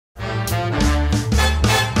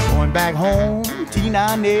going back home,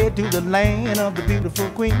 T9A, to the land of the beautiful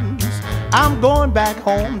queens. I'm going back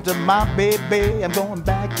home to my baby. I'm going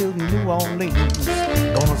back to New Orleans.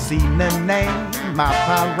 Gonna see Nene, my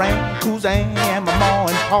parent, cousin, and my ma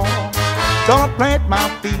and pa. Gonna plant my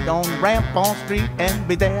feet on Rampart Street and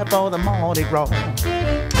be there for the Mardi Gras.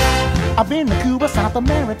 I've been to Cuba, South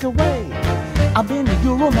America way. I've been to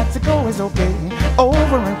Euro, Mexico is okay.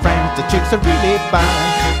 Over in France, the chicks are really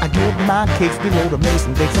fine. I get my cakes below the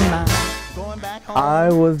Mason-Dixon line. I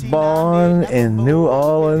was born in New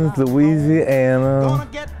Orleans, Louisiana,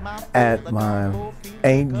 at my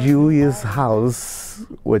Aunt Julia's house,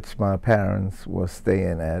 which my parents were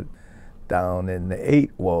staying at, down in the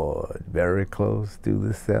 8th Ward, very close to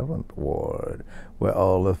the 7th Ward, where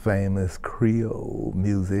all the famous Creole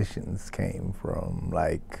musicians came from,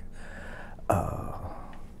 like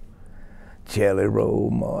Jelly Roll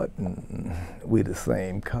Martin. We the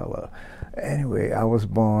same color. Anyway, I was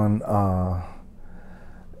born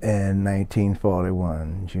in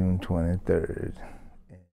 1941, June 23rd.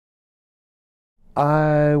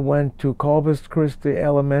 I went to Corpus Christi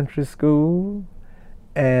Elementary School,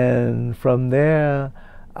 and from there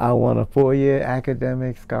I won a 4-year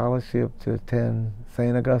academic scholarship to attend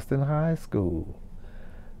St. Augustine High School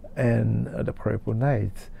and the Purple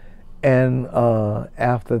Knights. And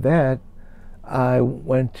after that, I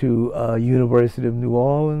went to University of New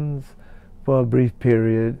Orleans for a brief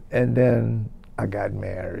period, and then I got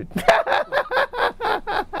married.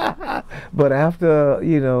 But after,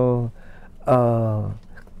 you know,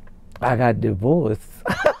 I got divorced,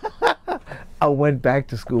 I went back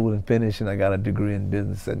to school and finished, and I got a degree in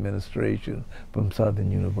business administration from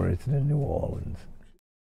Southern University in New Orleans.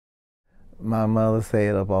 My mother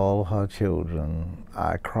said of all her children,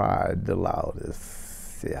 I cried the loudest.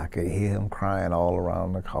 See, I could hear him crying all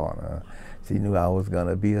around the corner. She knew I was going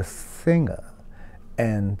to be a singer.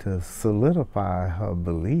 And to solidify her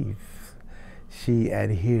belief, she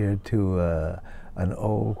adhered to an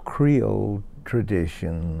old Creole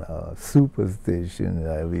tradition, superstition,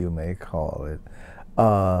 whatever you may call it,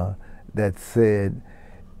 that said,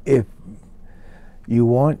 if you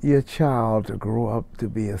want your child to grow up to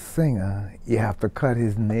be a singer, you have to cut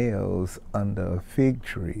his nails under a fig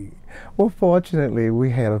tree. Well, fortunately,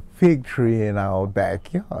 we had a fig tree in our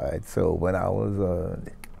backyard. So when I was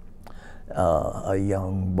a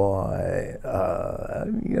young boy,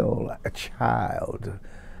 you know, like a child,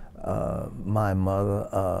 my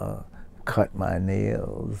mother cut my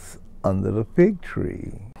nails under the fig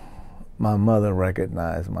tree. My mother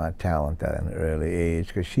recognized my talent at an early age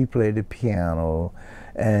because she played the piano,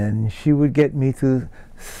 and she would get me to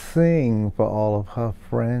sing for all of her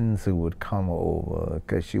friends who would come over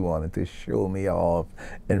because she wanted to show me off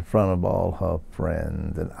in front of all her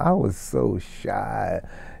friends. And I was so shy,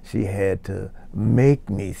 she had to make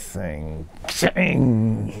me sing.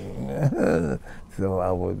 Sing!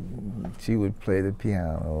 So she would play the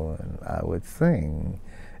piano and I would sing.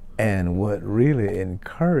 And what really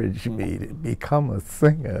encouraged me to become a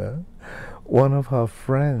singer, one of her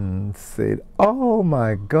friends said, "Oh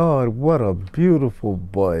my God, what a beautiful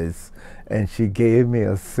voice." And she gave me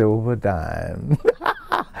a silver dime.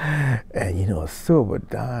 And you know, a silver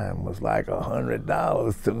dime was like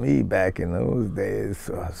 $100 to me back in those days.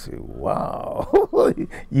 So I said, wow,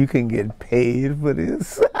 you can get paid for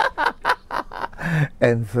this?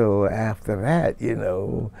 And so after that, you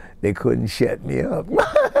know, they couldn't shut me up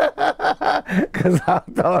because I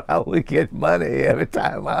thought I would get money every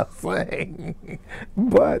time I sang.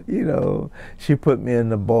 But, you know, she put me in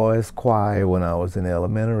the boys' choir when I was in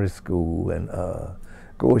elementary school, and of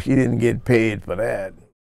course, she didn't get paid for that.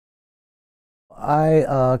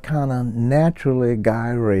 I kind of naturally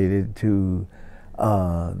gyrated to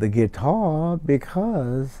the guitar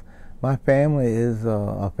because my family is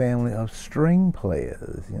a family of string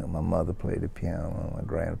players. You know, my mother played the piano, my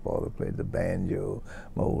grandfather played the banjo,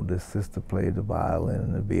 my oldest sister played the violin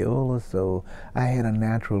and the viola, so I had a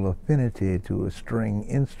natural affinity to a string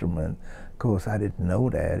instrument. Of course, I didn't know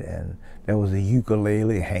that, and there was a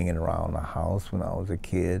ukulele hanging around the house when I was a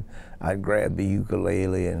kid. I'd grab the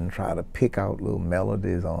ukulele and try to pick out little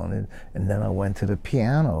melodies on it, and then I went to the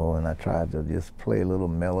piano and I tried to just play little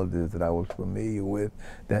melodies that I was familiar with,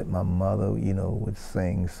 that my mother, you know, would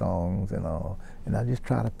sing songs and all, and I just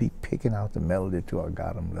tried to be picking out the melody till I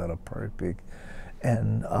got them letter perfect.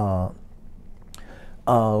 And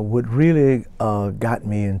what really got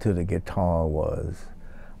me into the guitar was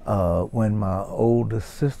when my older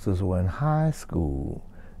sisters were in high school.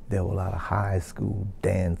 There were a lot of high school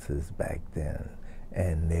dances back then,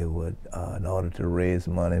 and they would, in order to raise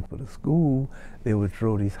money for the school, they would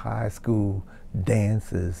throw these high school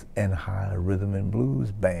dances and hire rhythm and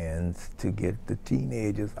blues bands to get the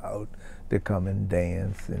teenagers out to come and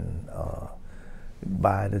dance and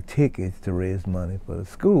buy the tickets to raise money for the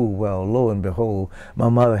school. Well, lo and behold, my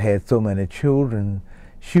mother had so many children,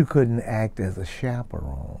 she couldn't act as a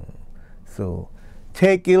chaperone. So,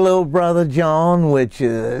 take your little brother John with you.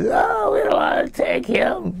 Oh, we don't want to take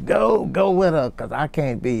him. Go with her, because I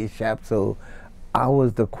can't be your chaperone. So I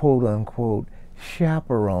was the quote-unquote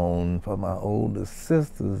chaperone for my older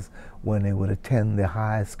sisters when they would attend the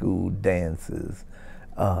high school dances.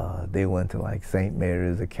 They went to like St.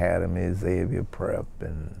 Mary's Academy, Xavier Prep,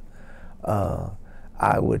 and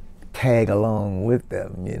I would tag along with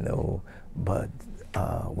them, you know. But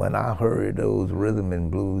when I heard those rhythm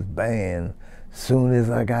and blues band, soon as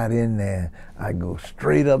I got in there, I'd go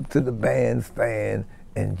straight up to the bandstand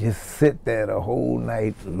and just sit there the whole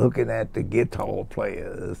night looking at the guitar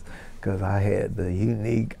players, because I had the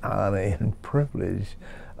unique honor and privilege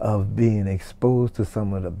of being exposed to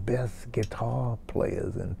some of the best guitar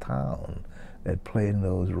players in town that played in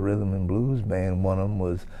those rhythm and blues band. One of them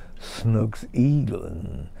was Snooks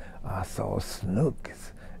Eaglin. I saw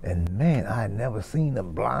Snooks, and man, I had never seen a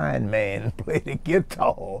blind man play the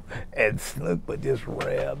guitar. And Snook would just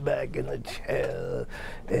rear back in the chair,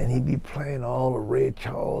 and he'd be playing all the Ray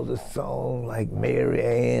Charles songs like Mary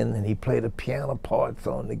Ann, and he played the piano parts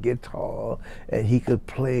on the guitar, and he could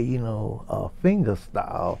play, you know, finger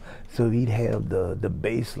style. So he'd have the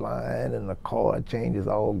bass line and the chord changes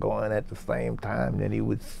all going at the same time. Then he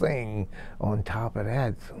would sing on top of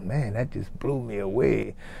that. So man, that just blew me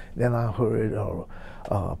away. Then I heard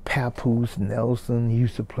Papoose Nelson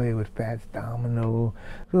used to play with Fats Domino.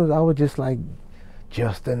 So I was just like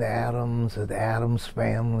Justin Adams, the Adams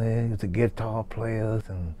Family, the guitar players,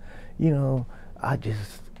 and you know, I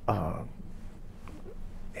just had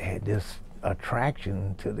this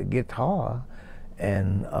attraction to the guitar,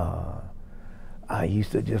 and I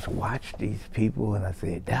used to just watch these people, and I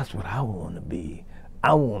said, that's what I want to be.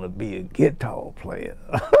 I want to be a guitar player.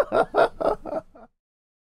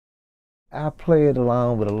 I played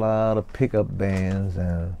along with a lot of pickup bands,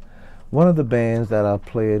 and one of the bands that I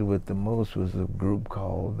played with the most was a group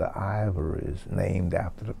called the Ivories, named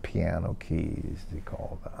after the piano keys. They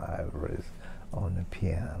called the Ivories on the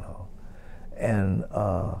piano. And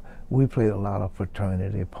we played a lot of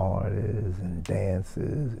fraternity parties and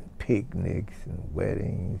dances and picnics and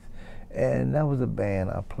weddings. And that was a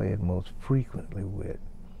band I played most frequently with.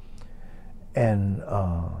 And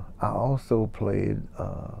I also played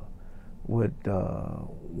with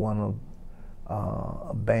one of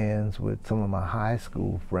bands with some of my high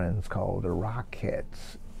school friends called the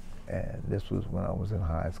Rockettes. And this was when I was in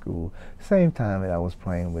high school. Same time that I was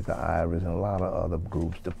playing with the Ivories and a lot of other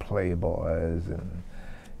groups, the Playboys, and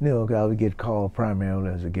you know, I would get called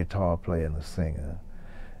primarily as a guitar player and a singer.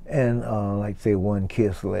 And like say, one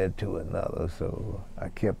kiss led to another, so I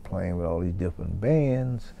kept playing with all these different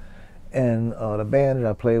bands. And the band that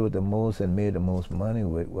I played with the most and made the most money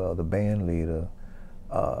with, well, the band leader,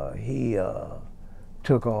 he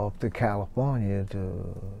took off to California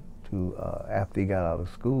after he got out of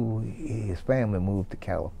school. His family moved to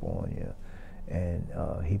California, and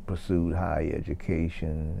he pursued higher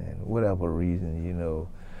education and whatever reason, you know.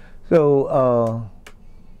 So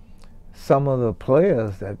some of the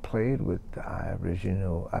players that played with the Irish, you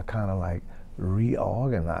know, I kind of like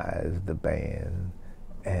reorganized the band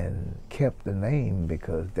and kept the name,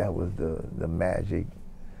 because that was the magic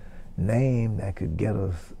name that could get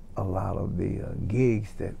us a lot of the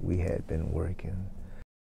gigs that we had been working.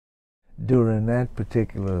 During that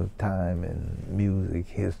particular time in music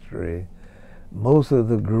history, most of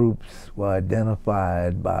the groups were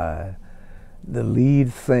identified by the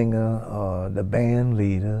lead singer or the band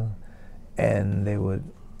leader, and they would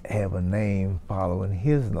have a name following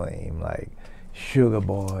his name, like Sugar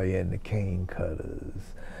Boy and the Cane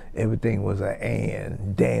Cutters. Everything was an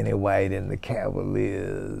and. Danny White and the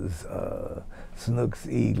Cavaliers, Snooks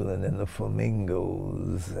Eaglin and the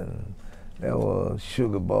Flamingos, and there was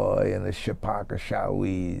Sugar Boy and the Shapaka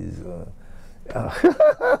Shawees.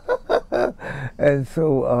 And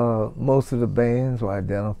so most of the bands were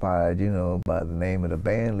identified, you know, by the name of the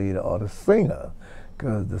band leader or the singer,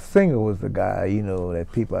 because the singer was the guy, you know,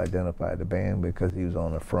 that people identified the band because he was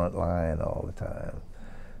on the front line all the time.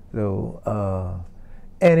 So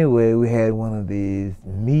anyway, we had one of these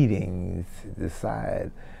meetings to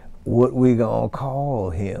decide what we gonna call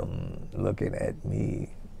him. Looking at me,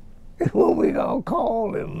 what we gonna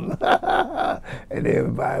call him? And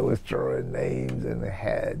everybody was throwing names in the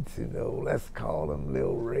hats, you know. Let's call him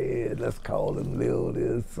Lil Red. Let's call him Lil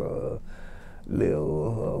this.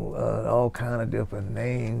 Lil, all kind of different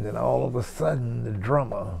names, and all of a sudden the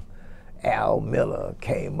drummer, Al Miller,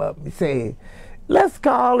 came up and said, "Let's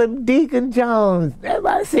call him Deacon Jones."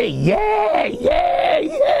 Everybody said, "Yeah, yeah,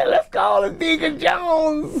 yeah, let's call him Deacon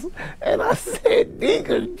Jones." And I said,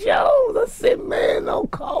 "Deacon Jones?" I said, "Man,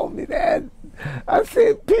 don't call me that." I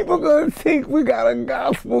said, "People gonna think we got a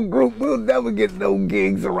gospel group. We'll never get no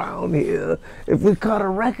gigs around here. If we cut a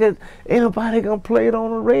record, ain't nobody gonna play it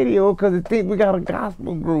on the radio because they think we got a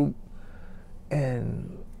gospel group."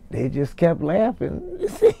 And they just kept laughing. They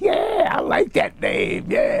said, "Yeah, I like that name.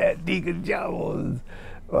 Yeah, Deacon Jones."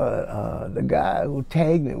 But the guy who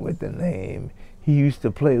tagged me with the name, he used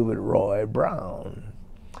to play with Roy Brown.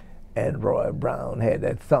 And Roy Brown had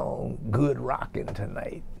that song, "Good Rockin'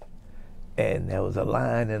 Tonight." And there was a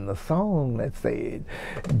line in the song that said,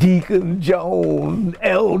 "Deacon Jones,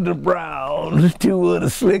 Elder Brown, two of the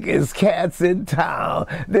slickest cats in town.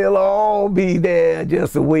 They'll all be there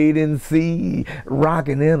just to wait and see.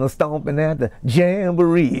 Rocking and a stomping at the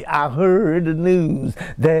jamboree. I heard the news.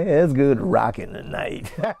 There's good rocking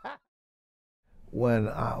tonight." When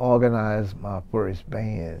I organized my first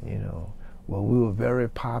band, well, we were very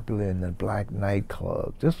popular in the black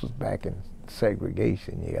nightclubs. This was back in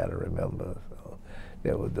segregation, you got to remember. So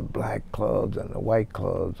there were the black clubs and the white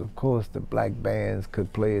clubs. Of course, the black bands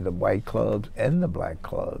could play the white clubs and the black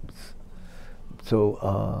clubs. So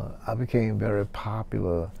I became very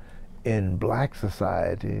popular in black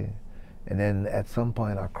society, and then at some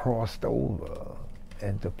point I crossed over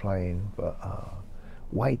into playing for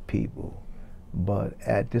white people. But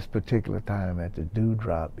at this particular time, at the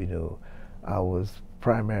Dewdrop, I was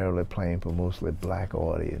primarily playing for mostly black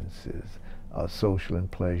audiences, social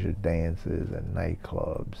and pleasure dances and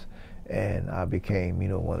nightclubs. And I became,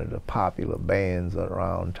 one of the popular bands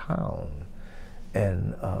around town.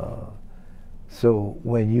 And so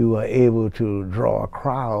when you are able to draw a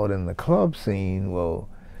crowd in the club scene, well,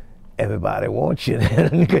 everybody wants you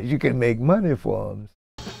then because you can make money for them.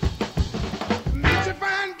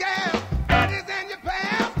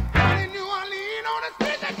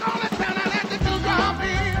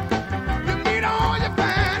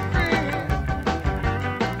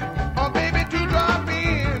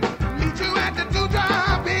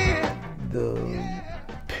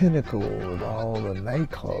 Pinnacle of all the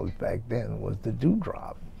nightclubs back then was the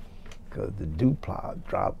Dewdrop, because the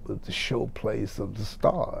Dewdrop was the showplace of the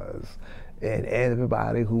stars, and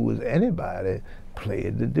everybody who was anybody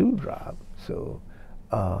played the Dewdrop. So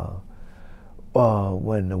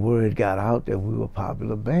when the word got out that we were a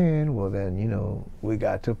popular band, well then, we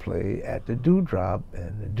got to play at the Dewdrop,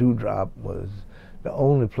 and the Dewdrop was the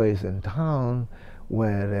only place in town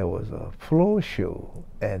where there was a floor show,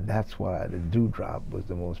 and that's why the Dewdrop was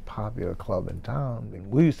the most popular club in town. And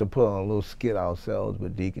we used to put on a little skit ourselves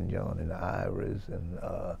with Deacon John and the Iris, and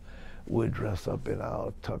we'd dress up in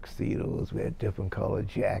our tuxedos. We had different colored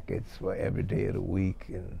jackets for every day of the week.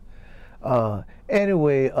 And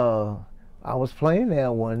anyway, I was playing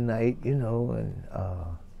there one night, and I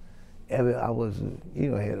was,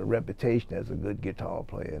 had a reputation as a good guitar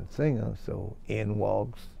player and singer. So in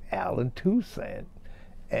walks Alan Toussaint.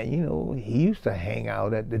 And he used to hang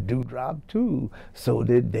out at the Dewdrop too. So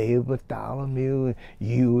did Dave Bartholomew,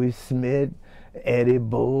 Huey Smith, Eddie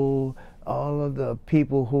Bull, all of the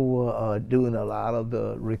people who were doing a lot of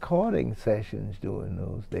the recording sessions during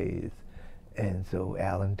those days. And so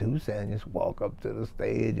Alan Toussaint just walked up to the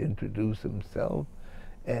stage, introduced himself,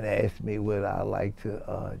 and asked me would I like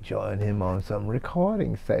to join him on some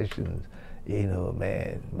recording sessions.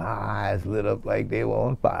 Man, my eyes lit up like they were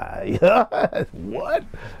on fire. What?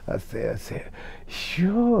 I said,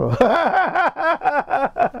 sure.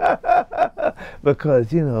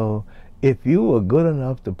 Because, if you were good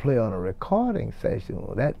enough to play on a recording session,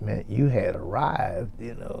 well, that meant you had arrived,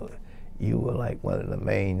 You were like one of the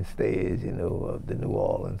mainstays, of the New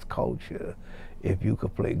Orleans culture, if you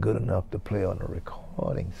could play good enough to play on a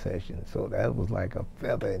recording session. So that was like a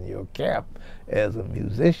feather in your cap as a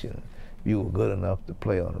musician. You were good enough to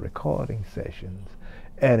play on recording sessions.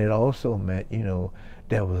 And it also meant,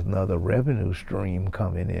 there was another revenue stream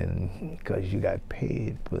coming in because you got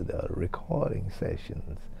paid for the recording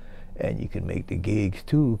sessions. And you could make the gigs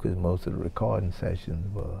too, because most of the recording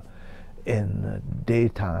sessions were in the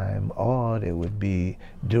daytime, or they would be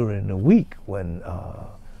during the week when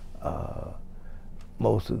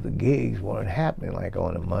most of the gigs weren't happening, like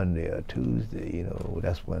on a Monday or Tuesday.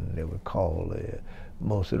 That's when they would call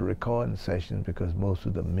most of the recording sessions, because most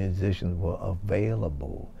of the musicians were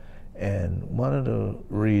available. And one of the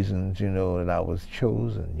reasons, that I was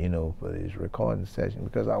chosen, for these recording sessions,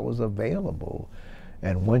 because I was available.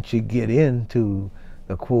 And once you get into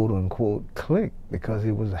a quote-unquote clique, because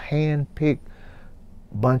it was a hand-picked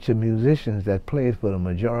bunch of musicians that played for the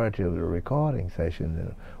majority of the recording session.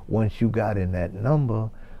 And once you got in that number,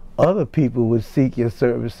 other people would seek your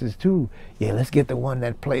services too. Yeah, let's get the one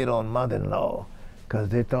that played on Mother-in-Law, because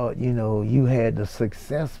they thought, you know, you had the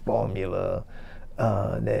success formula,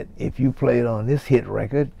 that if you played on this hit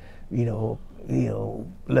record, you know,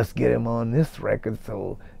 let's get him on this record,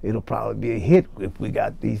 so it'll probably be a hit if we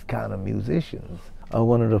got these kind of musicians.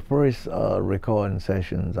 One of the first recording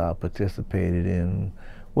sessions I participated in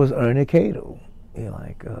was Ernie Cato. You know,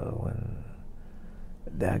 like when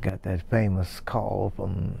I got that famous call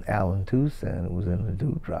from Alan Toussaint, who was in the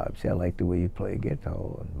Dewdrop. "See, I like the way you play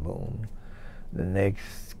guitar," and boom. The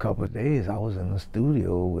next couple of days, I was in the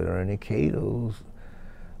studio with Ernie Cato's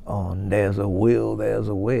on "There's a Will, There's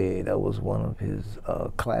a Way." That was one of his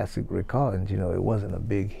classic recordings. You know, it wasn't a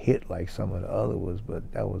big hit like some of the other ones, but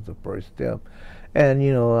that was the first step. And,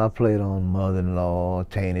 you know, I played on Mother-in-Law,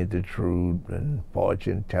 Tainted the Truth, and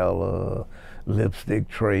Fortune Teller, Lipstick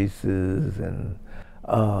Traces, and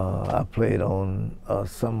I played on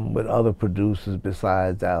some with other producers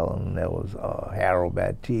besides Alan. There was Harold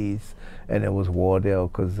Batiste, and there was Wardell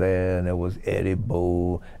Cozaire, and there was Eddie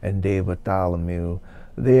Bowe, and Dave Bartholomew.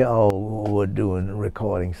 They all were doing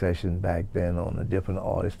recording sessions back then on the different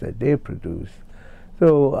artists that they produced.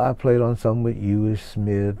 So I played on some with Hugh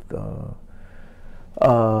Smith.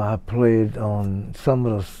 I played on some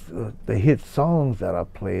of the hit songs that I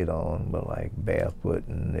played on, but like Barefoot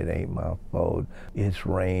and It Ain't My Fault, It's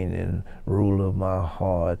Raining, Rule of My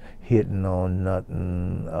Heart, Hitting on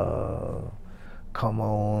Nothing, Come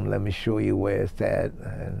On, Let Me Show You Where It's At,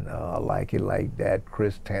 and I Like It Like That,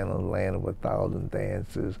 Chris Tanner, Land of a Thousand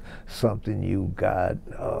Dances, Something You Got,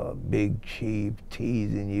 Big Chief,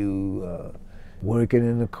 Teasing You, Working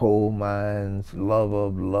in the Coal Mines, Love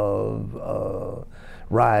of Love,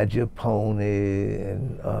 Ride Your Pony,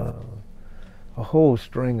 and a whole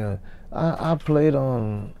string of, I played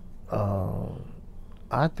on,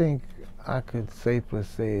 I think I could safely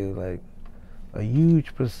say like a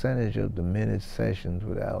huge percentage of the minute sessions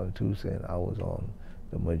with Alan Toussaint. I was on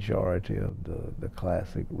the majority of the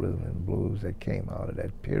classic rhythm and blues that came out of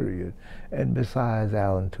that period. And besides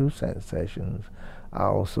Alan Toussaint sessions, I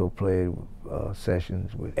also played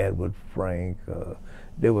sessions with Edward Frank.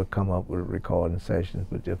 They would come up with recording sessions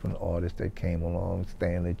with different artists that came along,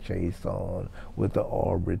 Stanley Chason with the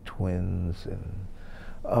Aubrey Twins, and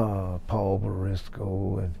Paul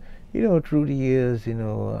Barisco, and you know, through the years, you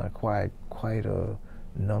know, quite a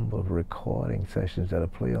number of recording sessions that I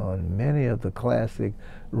play on. Many of the classic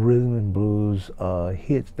rhythm and blues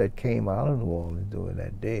hits that came out of New Orleans during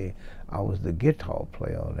that day, I was the guitar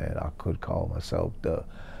player on that. I could call myself the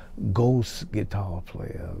ghost guitar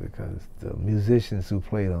player, because the musicians who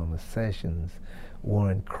played on the sessions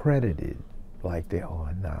weren't credited like they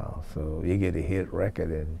are now. So you get a hit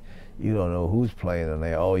record and you don't know who's playing on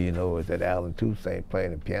there. All you know is that Alan Toussaint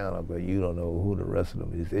playing the piano, but you don't know who the rest of the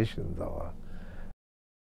musicians are.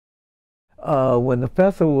 When the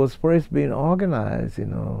festival was first being organized, you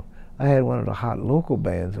know, I had one of the hot local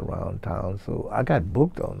bands around town, so I got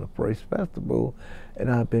booked on the first festival,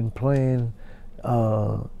 and I've been playing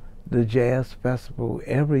the jazz festival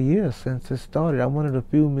every year since it started. I'm one of the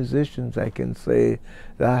few musicians that can say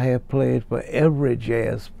that I have played for every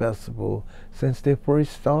jazz festival since they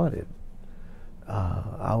first started.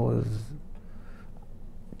 I was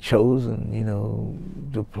chosen, you know,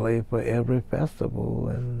 to play for every festival,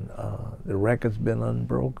 and the record's been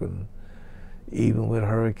unbroken, even with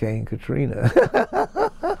Hurricane Katrina,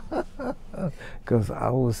 because I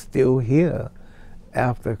was still here.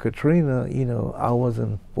 After Katrina, you know, I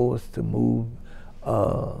wasn't forced to move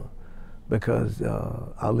because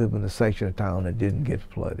I live in a section of town that didn't get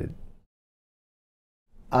flooded.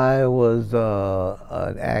 I was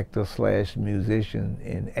an actor / musician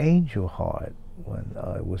in Angel Heart when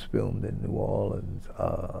it was filmed in New Orleans.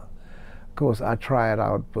 Of course, I tried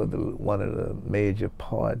out for one of the major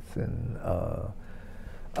parts, and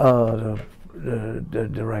the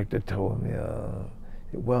director told me,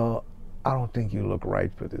 well, I don't think you look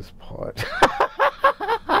right for this part.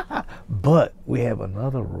 But we have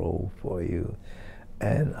another role for you.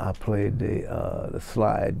 And I played the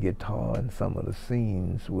slide guitar in some of the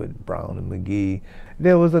scenes with Brown and McGee.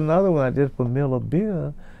 There was another one I did for Miller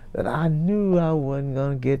Beer that I knew I wasn't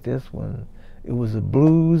gonna get this one. It was a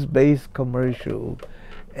blues-based commercial,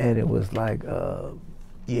 and it was like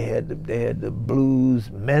they had the blues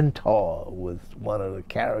mentor was one of the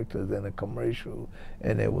characters in the commercial,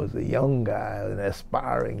 and there was a young guy, an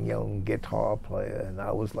aspiring young guitar player, and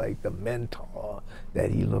I was like the mentor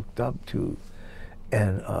that he looked up to.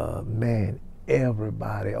 And man,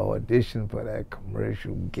 everybody auditioned for that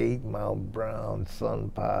commercial. Gatemouth Brown, Sun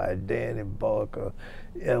Pie, Danny Barker,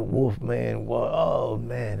 Wolfman. Oh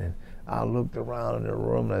man! And I looked around in the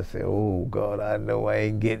room and I said, "Oh God, I know I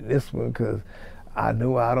ain't getting this one because I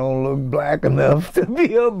know I don't look black enough to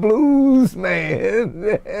be a blues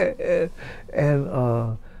man."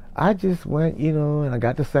 And I just went, you know, and I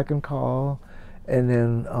got the second call, and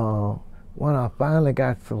then when I finally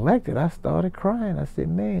got selected, I started crying. I said,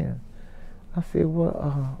 "Man." I said,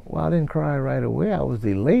 well, I didn't cry right away. I was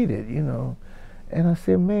elated, you know. And I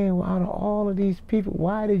said, "Man, well, out of all of these people,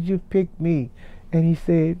 why did you pick me?" And he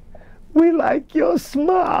said, "We like your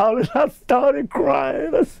smile." And I started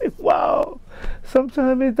crying. I said, "Wow,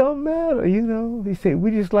 sometimes it don't matter, you know." He said,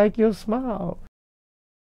 "We just like your smile."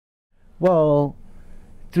 Well,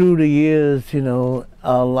 through the years, you know,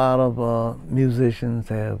 a lot of musicians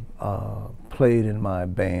have played in my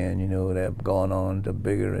band, you know, that have gone on to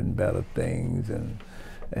bigger and better things and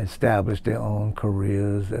established their own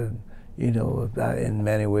careers, and, you know, in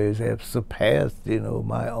many ways have surpassed, you know,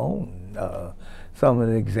 my own. Some of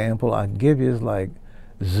the example I can give you is like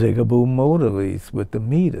Zigaboo Motorlease with the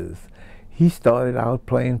Meters. He started out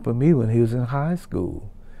playing for me when he was in high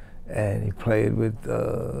school. And he played with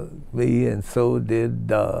me, and so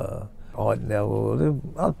did Art Neville,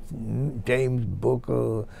 James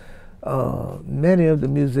Booker. Many of the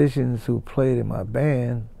musicians who played in my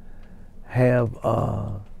band have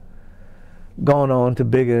gone on to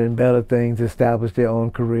bigger and better things, established their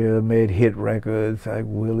own career, made hit records like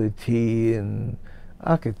Willie T, and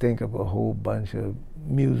I could think of a whole bunch of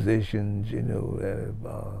musicians, you know, that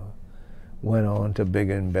have went on to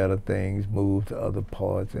bigger and better things, moved to other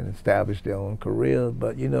parts and established their own careers.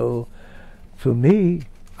 But, you know, for me,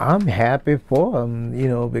 I'm happy for them, you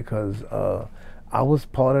know, because I was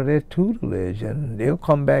part of their tutelage, and they'll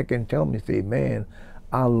come back and tell me, say, "Man,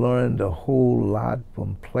 I learned a whole lot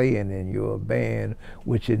from playing in your band,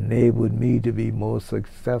 which enabled me to be more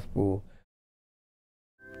successful."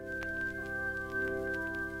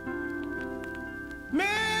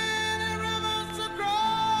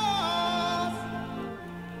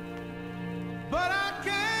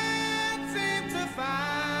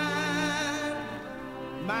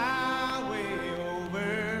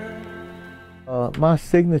 My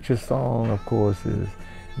signature song, of course, is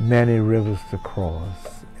 "Many Rivers to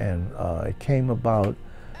Cross," and it came about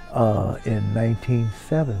in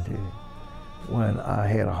 1970 when I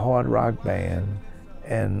had a hard rock band,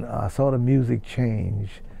 and I saw the music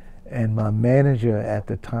change, and my manager at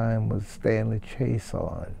the time was Stanley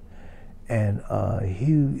Chason, and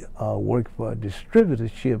he worked for a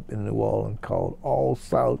distributorship in New Orleans called All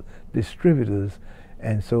South Distributors,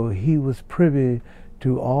 and so he was privy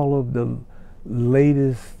to all of the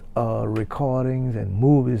latest recordings and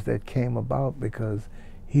movies that came about, because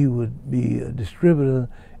he would be a distributor,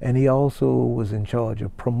 and he also was in charge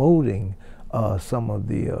of promoting some of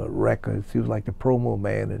the records. He was like the promo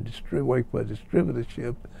man and worked for a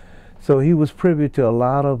distributorship. So he was privy to a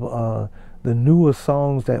lot of the newer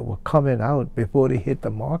songs that were coming out before they hit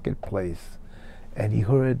the marketplace. And he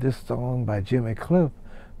heard this song by Jimmy Cliff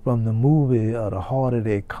from the movie The Harder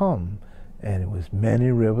They Come, and it was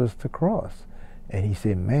 "Many Rivers to Cross." And he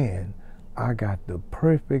said, "Man, I got the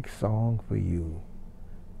perfect song for you."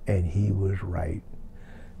 And he was right,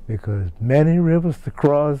 because "Many Rivers to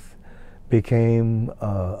Cross" became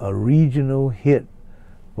a regional hit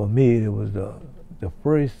for me. It was the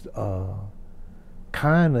first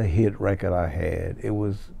kind of hit record I had. It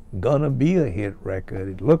was gonna be a hit record.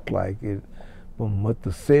 It looked like it from what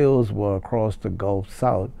the sales were across the Gulf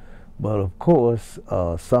South. But of course,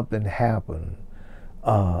 something happened.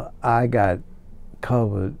 I got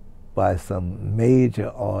covered by some major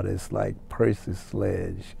artists like Percy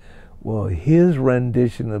Sledge. Well, his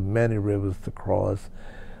rendition of "Many Rivers to Cross"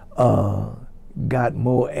 got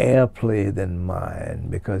more airplay than mine,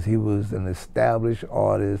 because he was an established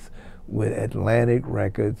artist with Atlantic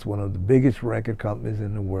Records, one of the biggest record companies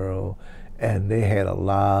in the world, and they had a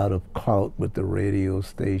lot of clout with the radio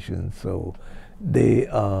stations, so they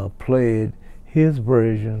played his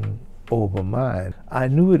version over mine. I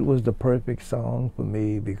knew it was the perfect song for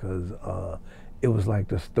me because it was like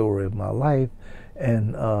the story of my life,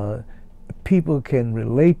 and people can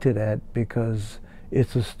relate to that because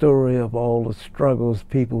it's a story of all the struggles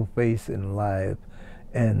people face in life,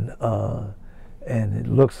 and it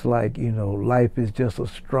looks like, you know, life is just a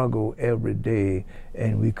struggle every day,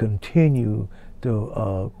 and we continue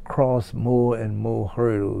to cross more and more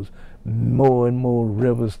hurdles, more and more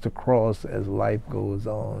rivers to cross as life goes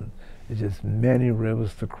on. There's just many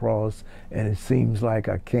rivers to cross, and it seems like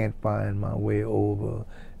I can't find my way over.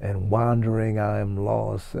 And wandering, I am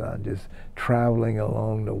lost. And I'm just traveling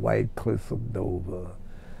along the white cliffs of Dover.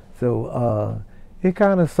 So it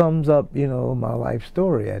kind of sums up, you know, my life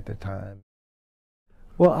story at the time.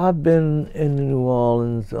 Well, I've been in the New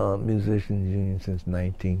Orleans Musicians Union since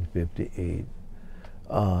 1958.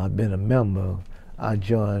 I've been a member. I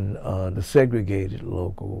joined the segregated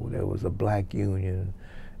local. There was a black union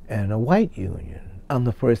and a white union. I'm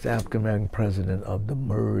the first African American president of the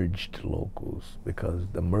merged locals, because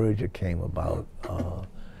the merger came about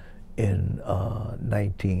in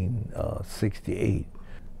 1968.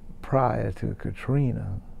 Prior to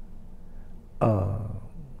Katrina,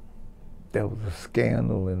 there was a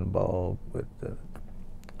scandal involved with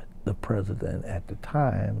the president at the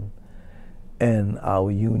time, and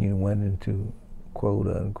our union went into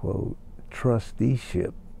quote-unquote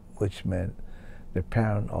trusteeship, which meant the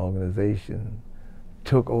parent organization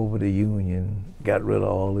took over the union, got rid of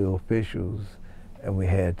all the officials, and we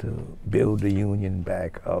had to build the union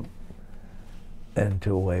back up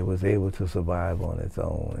until it was able to survive on its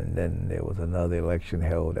own. And then there was another election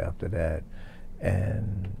held after that,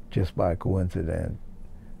 and just by coincidence,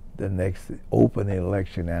 the next open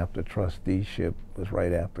election after trusteeship was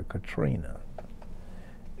right after Katrina.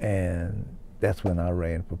 And that's when I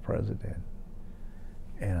ran for president.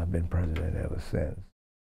 And I've been president ever since.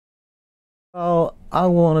 Well, I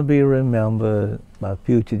want to be remembered, my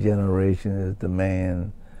future generation, as the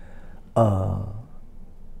man who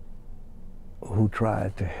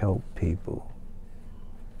tried to help people.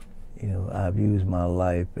 You know, I've used my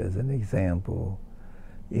life as an example,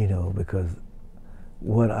 you know, because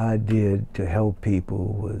what I did to help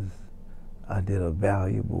people was, I did a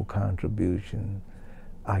valuable contribution.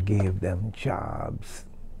 I gave them jobs.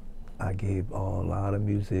 I gave a lot of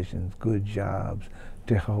musicians good jobs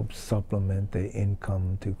to help supplement their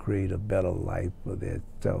income to create a better life for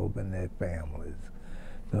themselves and their families.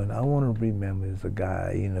 So, and I want to remember as a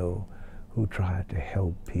guy, you know, who tried to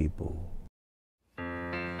help people.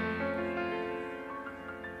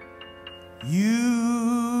 You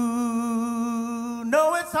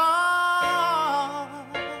know it's hard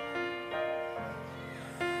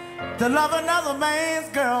to love another man's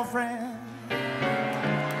girlfriend.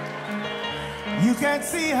 You can't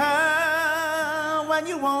see her when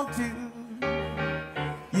you want to.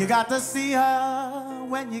 You got to see her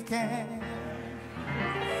when you can.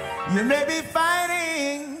 You may be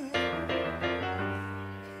fighting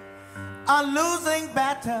a losing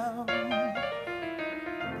battle,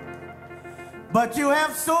 but you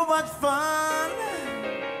have so much fun